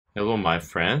Hello, my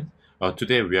friend.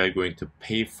 Today we are going to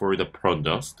pay for the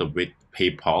products with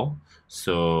PayPal.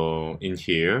 So in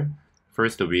here,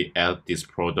 first we add this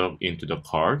product into the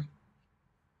cart,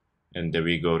 and then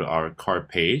we go to our cart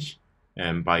page,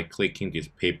 and by clicking this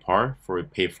PayPal for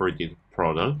pay for the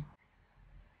product.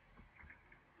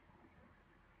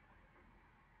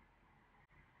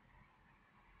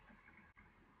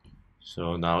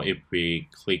 So now if we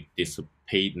click this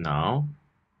pay now,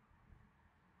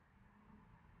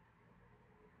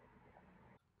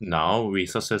 now we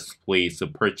successfully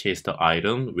purchase the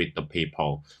item with the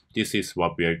PayPal. This is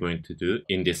what we are going to do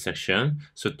in this section.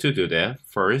 So to do that,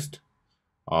 first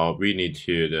we need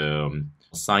to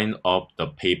sign up the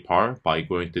PayPal by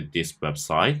going to this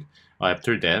website.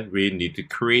 After that, we need to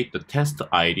create the test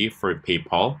ID for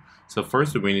PayPal. So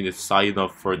first, we need to sign up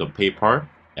for the PayPal.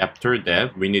 After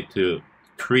that, we need to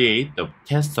create the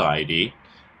test ID,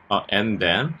 and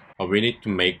then we need to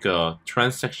make a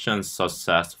transaction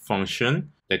success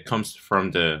function that comes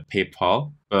from the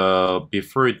PayPal. But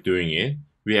before doing it,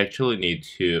 we actually need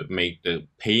to make the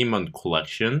payment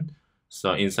collection.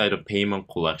 So inside the payment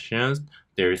collections,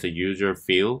 there is a user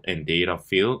field and data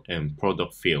field and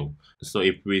product field. So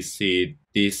if we see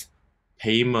this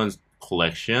payment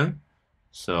collection,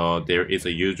 so there is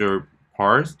a user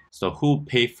part. So who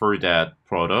pay for that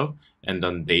product, and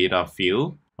then data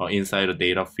field. Inside the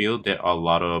data field, there are a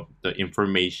lot of the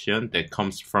information that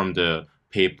comes from the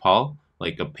PayPal,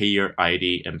 like a payer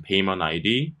ID and payment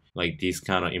ID, like this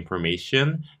kind of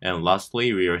information. And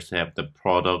lastly, we also have the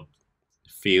product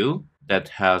field that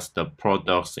has the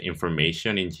product's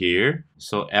information in here.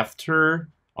 So after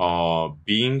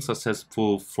being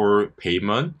successful for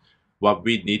payment, what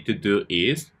we need to do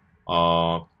is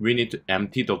we need to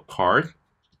empty the cart.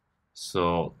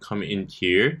 So come in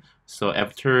here. So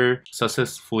after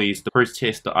successfully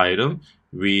purchase the item,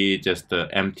 we just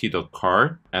empty the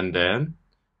cart, and then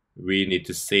we need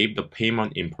to save the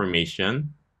payment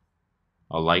information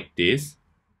like this.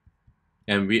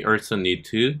 And we also need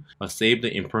to save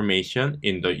the information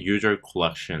in the user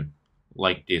collection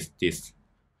like this.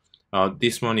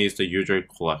 This one is the user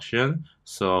collection.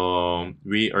 So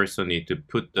we also need to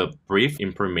put the brief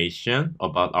information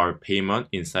about our payment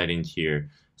inside in here.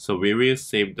 So we will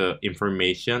save the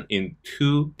information in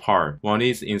two parts. One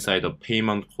is inside the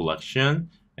payment collection,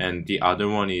 and the other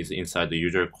one is inside the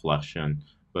user collection.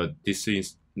 But this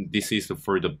is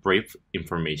for the brief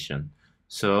information.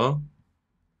 So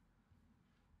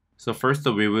first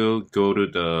we will go to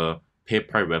the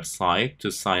PayPal website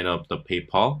to sign up the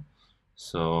PayPal.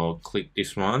 So click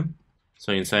this one.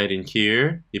 So inside in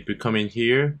here, if you come in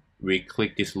here, we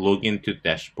click this login to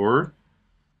dashboard.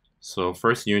 So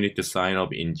first you need to sign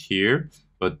up in here,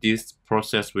 but this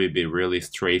process will be really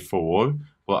straightforward,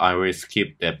 but I will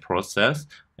skip that process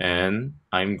and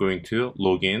I'm going to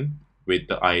log in with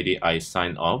the ID I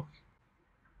signed up.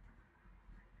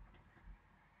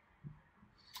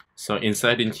 So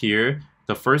inside in here,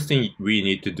 the first thing we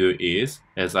need to do is,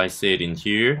 as I said in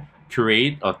here,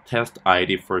 create a test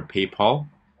ID for PayPal.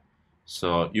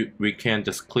 So we can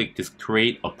just click this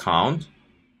create account,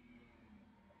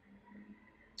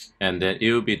 and then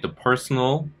it will be the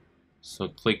personal. So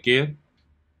click it.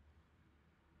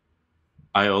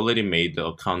 I already made the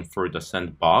account for the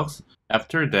sandbox.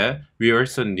 After that, we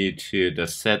also need to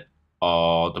set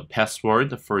the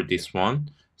password for this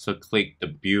one. So click the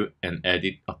view and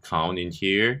edit account in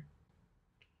here.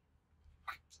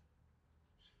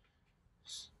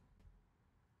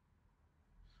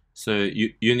 So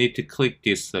you need to click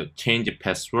this change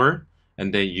password,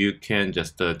 and then you can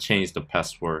just change the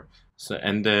password. So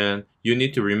and then you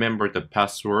need to remember the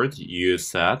password you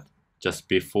set just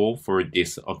before for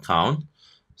this account.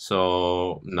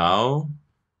 So now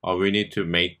we need to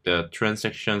make the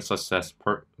transaction success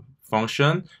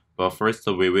function. But first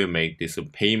we will make this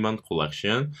payment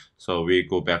collection. So we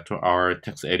go back to our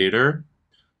text editor.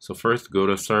 So first go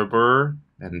to server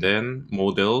and then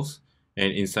models,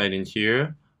 and inside in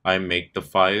here I make the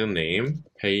file name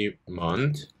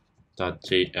payment.js.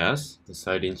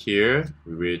 Inside in here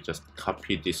we will just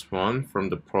copy this one from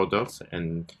the products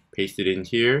and paste it in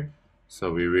here.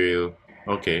 So we will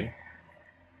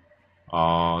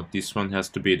this one has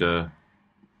to be the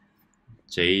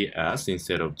JS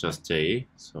instead of just J.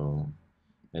 So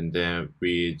and then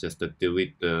we just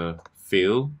delete the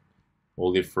field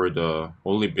only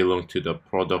belong to the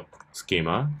product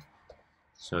schema.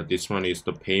 So this one is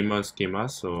the payment schema,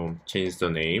 so change the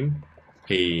name,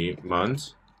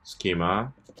 payment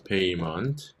schema,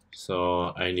 payment.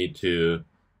 So I need to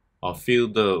fill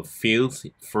the fields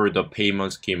for the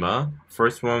payment schema.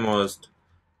 First one was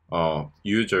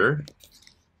user,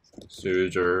 so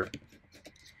user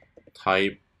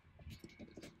type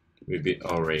will be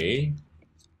array,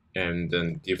 and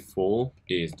then default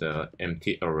is the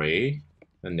empty array.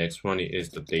 The next one is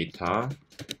the data,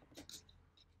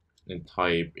 and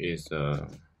type is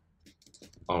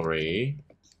array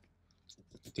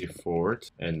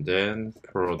default, and then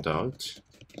product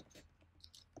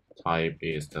type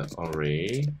is the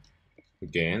array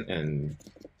again, and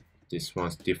this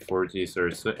one's default is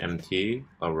also empty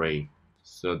array.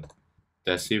 So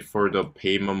that's it for the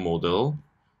payment model.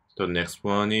 The next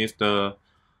one is the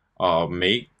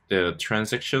make the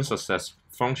transaction success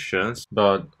functions.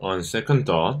 But on second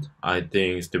thought, I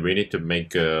think we need to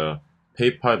make a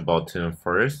PayPal button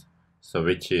first. So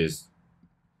which is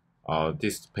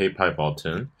this PayPal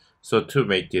button. So to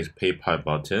make this PayPal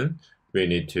button, we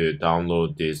need to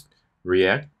download this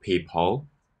React PayPal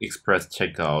Express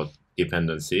Checkout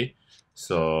dependency.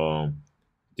 So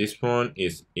this one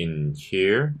is in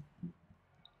here,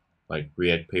 like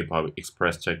React PayPal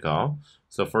Express Checkout.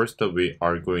 So first we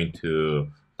are going to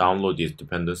download this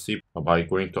dependency by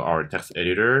going to our text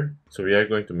editor. So we are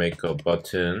going to make a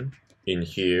button in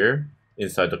here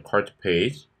inside the cart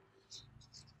page.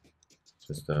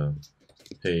 Just a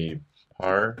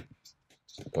PayPal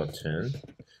button.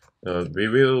 We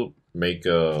will make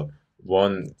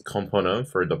one component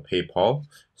for the PayPal.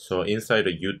 So inside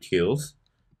the utils,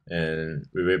 and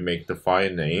we will make the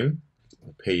file name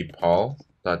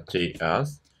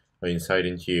paypal.js. Inside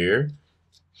in here,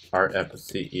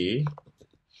 rfce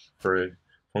for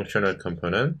functional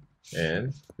component,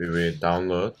 and we will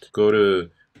download. Go to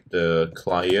the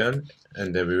client,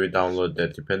 and then we will download the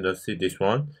dependency. This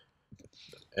one,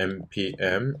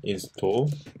 npm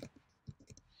install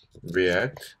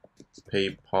React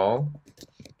PayPal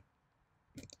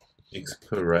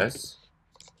Express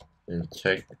and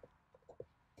check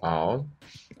out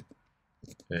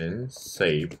and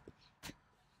save.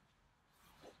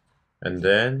 And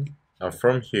then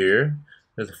from here,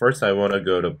 first I want to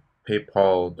go to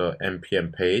PayPal the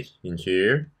npm page in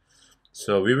here.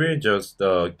 So we will just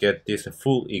get this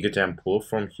full example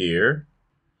from here.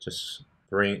 Just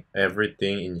bring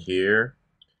everything in here,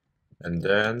 and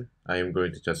then I am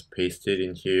going to just paste it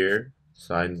in here.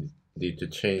 So I need to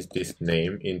change this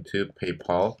name into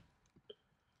PayPal.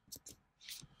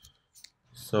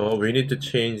 So we need to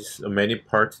change many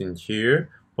parts in here.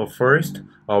 But first,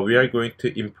 we are going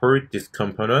to import this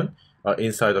component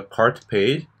inside the cart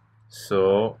page.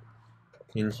 So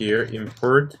in here,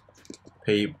 import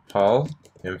PayPal,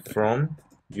 and from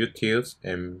utils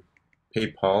and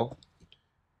PayPal,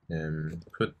 and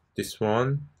put this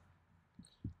one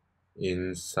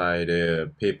inside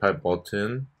the PayPal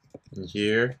button in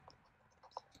here,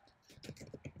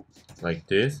 like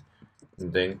this,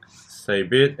 and then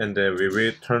save it, and then we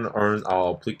will turn on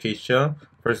our application.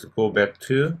 First, go back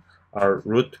to our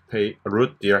root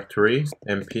directory,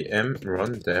 npm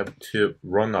run dev to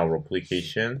run our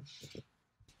application.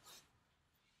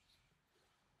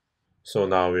 So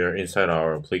now we are inside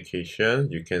our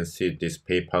application. You can see this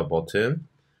PayPal button.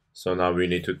 So now we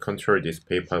need to control this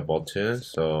PayPal button.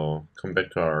 So come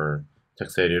back to our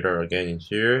text editor again in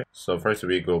here. So first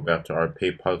we go back to our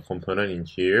PayPal component in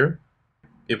here.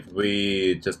 If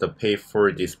we just pay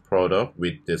for this product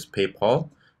with this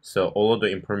PayPal, so all of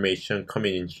the information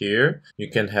coming in here, you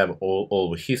can have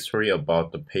all history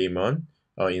about the payment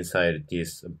inside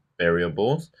these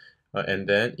variables. And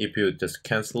then if you just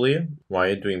cancel it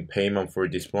while doing payment for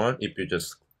this one, if you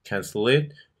just cancel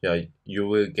it, yeah, you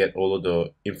will get all of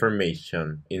the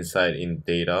information inside in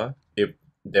data. If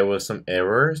there was some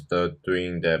errors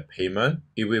during the payment,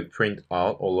 it will print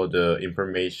out all of the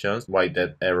information why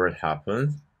that error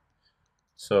happens.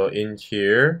 So in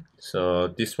here, so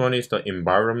this one is the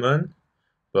environment,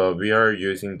 but we are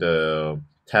using the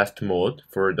test mode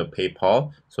for the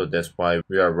PayPal, so that's why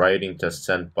we are writing the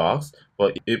sandbox.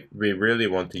 But if we really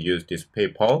want to use this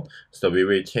PayPal, so we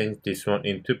will change this one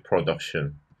into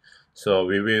production. So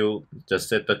we will just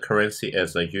set the currency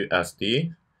as a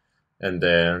USD, and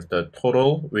then the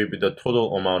total will be the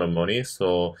total amount of money.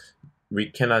 So we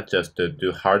cannot just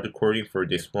do hard coding for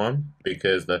this one,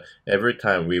 because every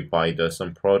time we buy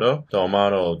some product, the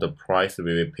amount of the price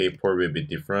we will pay for will be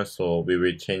different. So we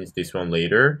will change this one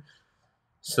later.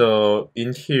 So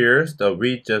in here,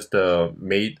 we just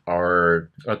made our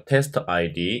test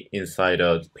ID inside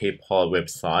a PayPal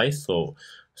website.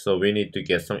 So we need to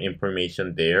get some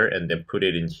information there and then put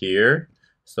it in here.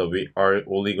 So we are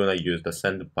only gonna use the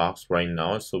sandbox right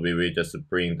now. So we will just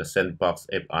bring the sandbox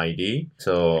app ID.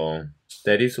 So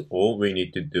that is all we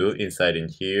need to do inside in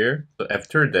here. So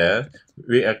after that,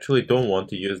 we actually don't want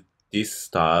to use this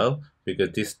style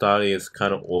because this style is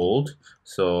kind of old.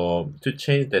 So to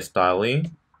change the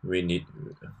styling, we need,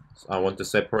 I want to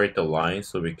separate the lines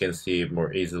so we can see it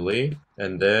more easily.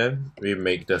 And then we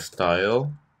make the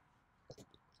style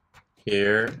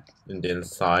here, and then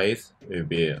size will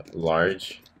be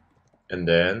large, and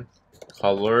then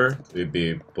color will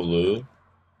be blue,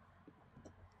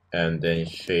 and then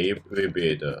shape will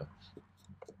be the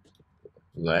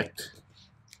left,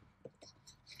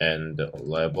 and the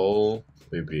level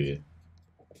will be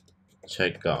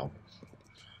checkout.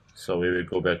 So we will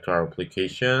go back to our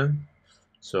application.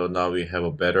 So now we have a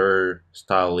better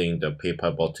styling the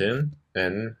PayPal button,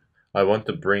 and I want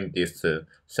to bring this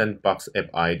sandbox app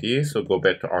ID. So go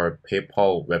back to our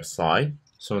PayPal website.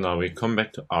 So now we come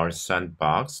back to our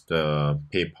sandbox, the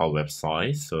PayPal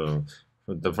website. So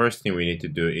the first thing we need to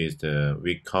do is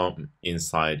we come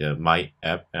inside the My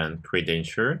App and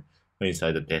Credential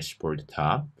inside the dashboard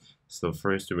tab. So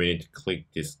first we need to click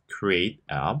this Create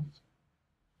App,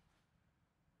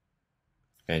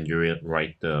 and you will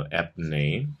write the app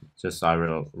name. Just I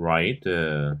will write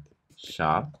the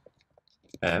shop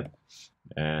app,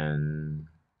 and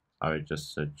I will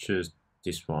just choose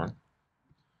this one,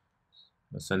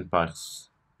 the Sandbox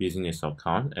business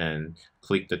account, and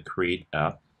click the Create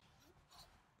App.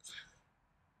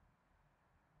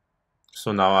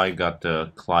 So now I got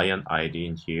the client ID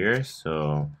in here,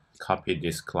 so copy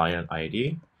this client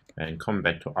ID and come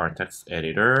back to our text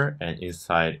editor, and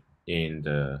inside in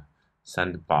the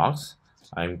sandbox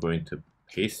I'm going to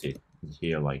paste it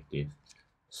here like this.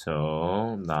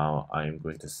 So now I'm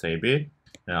going to save it,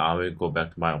 and I will go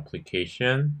back to my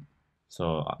application.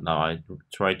 So now I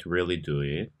try to really do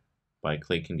it by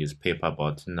clicking this PayPal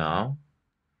button now,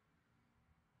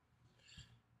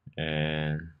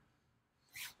 and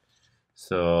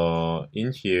so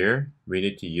in here we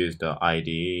need to use the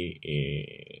ID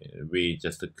we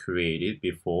just created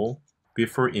before.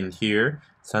 In here,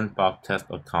 sandbox test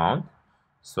account.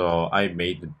 So I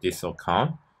made this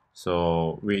account.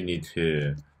 So we need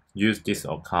to use this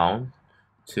account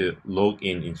to log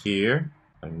in here.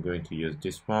 I'm going to use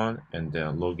this one and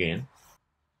then log in.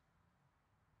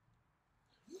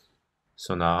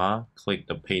 So now click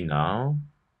the Pay Now.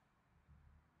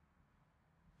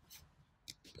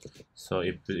 So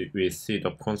if we see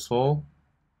the console,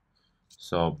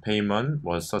 so payment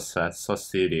was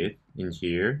succeeded in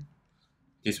here.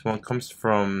 This one comes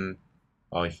from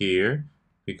here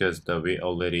because we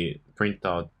already print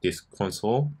out this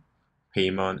console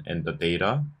payment and the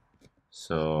data.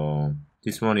 So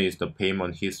this one is the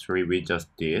payment history we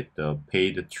just did, the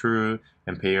paid through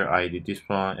and payer ID, this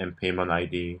one, and payment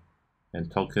ID and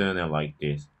token, and like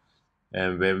this.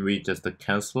 And when we just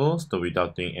cancel, so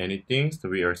without doing anything, so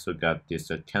we also got this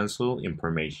cancel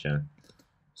information.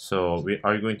 So we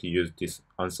are going to use this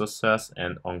unsuccess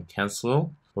and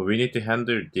uncancel, but we need to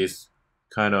handle this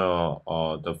kind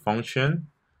of the function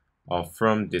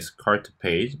from this cart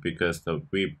page because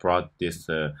we brought this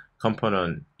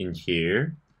component in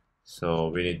here. So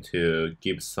we need to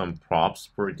give some props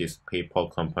for this PayPal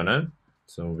component.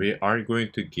 So we are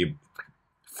going to give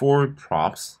 4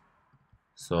 props.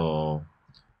 So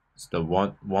it's the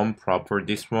one prop for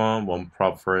this one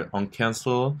prop for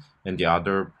uncancel, and the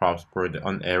other props for the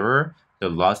unerror. The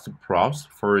last props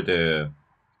for the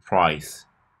price,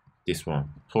 this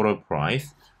one, total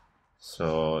price.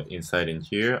 So inside in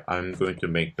here, I'm going to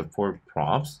make the 4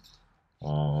 props.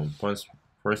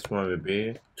 First one will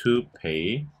be to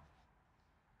pay,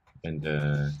 and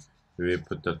we will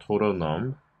put the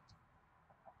total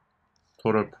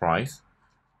price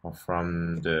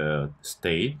from the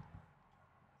state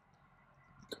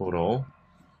total.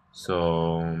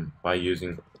 So by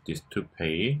using this to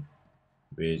pay,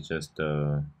 we just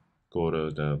go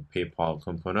to the PayPal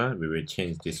component. We will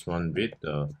change this one with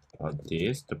the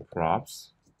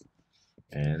props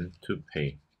and to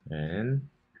pay, and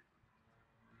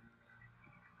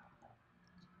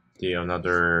the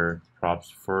another props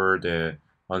for the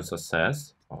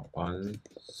unsuccess.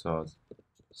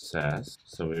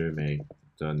 So we will make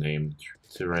the name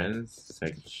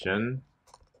transaction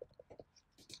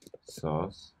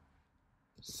success.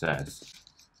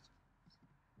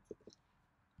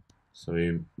 So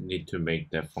we need to make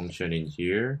that function in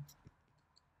here.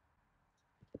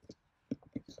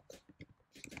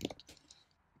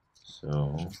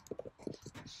 So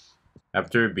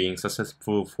after being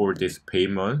successful for this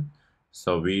payment,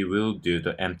 so we will do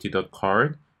the empty the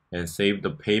card and save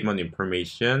the payment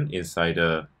information inside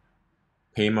the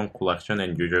payment collection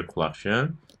and user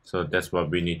collection. So that's what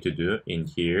we need to do in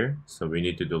here. So we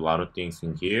need to do a lot of things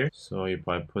in here. So if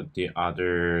I put the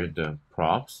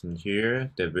props in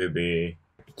here, that will be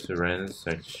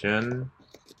transaction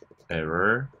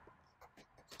error,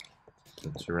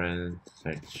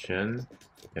 transaction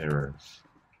error.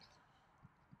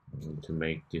 to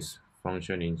make this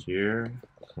function in here,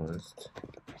 const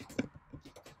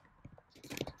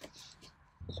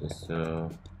just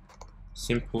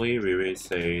simply we will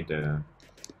say the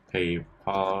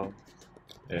PayPal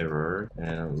error,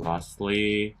 and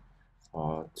lastly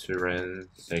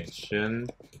transaction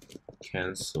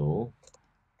cancel.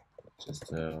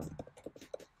 Just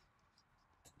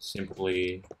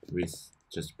simply we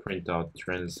just print out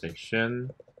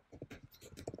transaction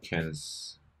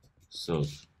cancel. So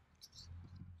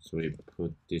we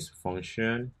put this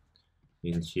function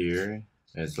in here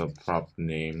as a prop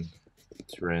name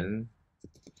transaction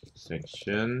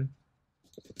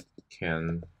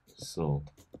cancel.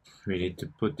 We need to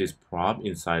put this prop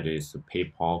inside this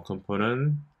PayPal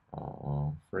component.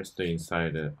 First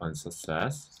inside the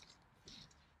unsuccess,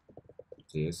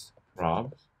 this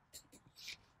prop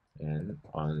and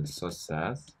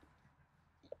unsuccess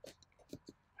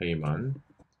payment.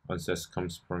 Unsuccess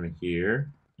comes from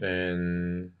here.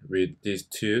 And with these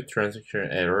two, transaction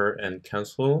error and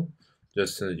cancel,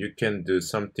 just you can do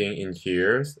something in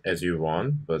here as you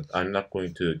want, but I'm not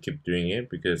going to keep doing it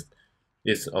because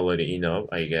it's already enough,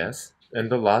 I guess. And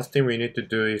the last thing we need to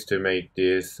do is to make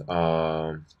this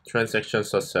transaction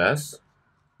success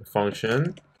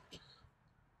function.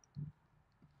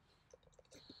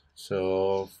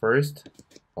 So first,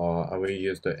 I will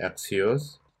use the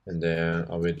Axios, and then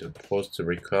I will do post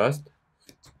request.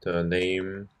 The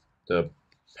name, the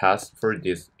path for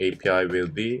this API will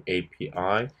be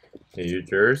API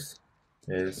users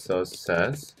and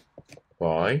success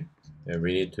by, and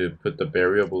we need to put the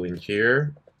variable in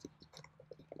here.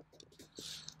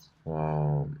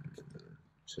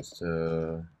 Just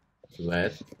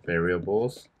let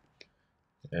variables,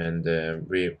 and then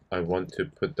I want to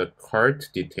put the cart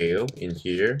detail in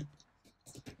here,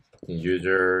 in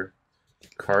user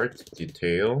cart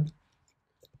detail,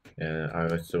 and I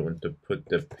also want to put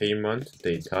the payment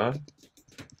data.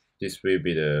 This will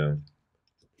be the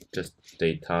just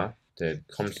data that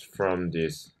comes from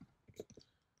this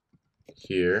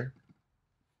here.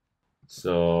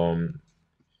 So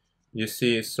you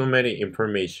see so many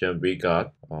information we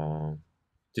got.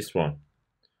 This one,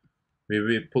 we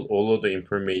will put all of the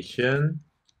information,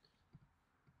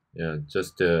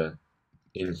 just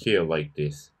in here like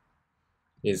this,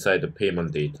 inside the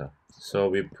payment data. So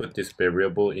we put this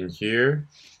variable in here,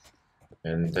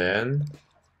 and then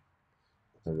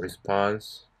the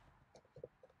response,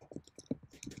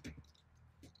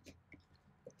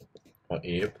 or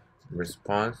if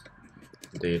response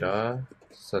data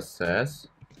success,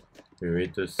 we will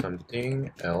do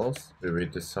something else, we will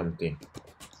do something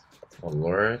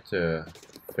alert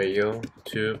fail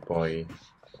to buy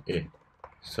it.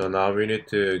 So now we need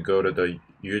to go to the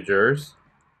users.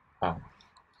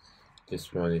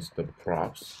 This one is the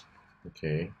props.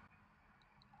 Okay.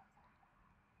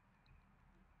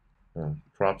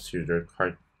 Props user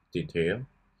cart detail.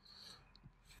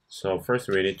 So first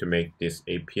we need to make this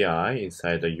API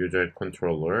inside the user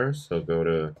controller. So go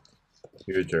to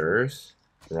users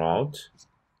route,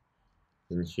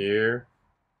 in here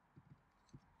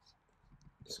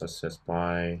success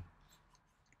by,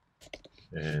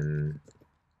 and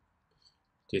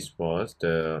this was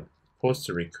the post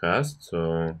request.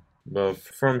 So but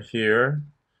from here,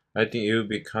 I think it will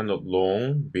be kind of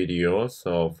long video.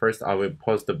 So first I will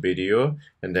pause the video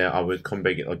and then I will come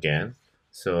back again.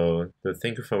 So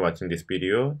thank you for watching this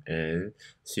video, and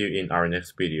see you in our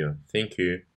next video. Thank you.